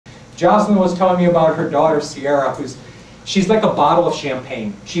Jocelyn was telling me about her daughter, Sierra, she's like a bottle of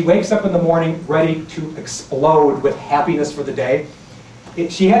champagne. She wakes up in the morning ready to explode with happiness for the day.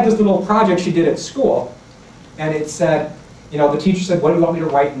 She had this little project she did at school, and it said, you know, the teacher said, what do you want me to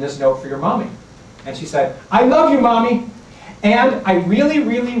write in this note for your mommy? And she said, I love you, Mommy, and I really,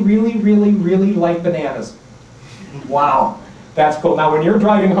 really, really, really, really like bananas. Wow, that's cool. Now, when you're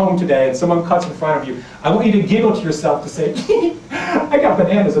driving home today and someone cuts in front of you, I want you to giggle to yourself to say, I got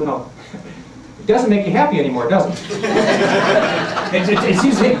bananas in home. It doesn't make you happy anymore, does it? It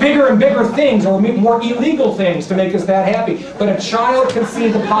seems to take bigger and bigger things or more illegal things to make us that happy. But a child can see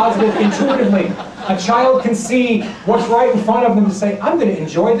the positive intuitively. A child can see what's right in front of them to say, I'm going to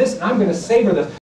enjoy this and I'm going to savor this.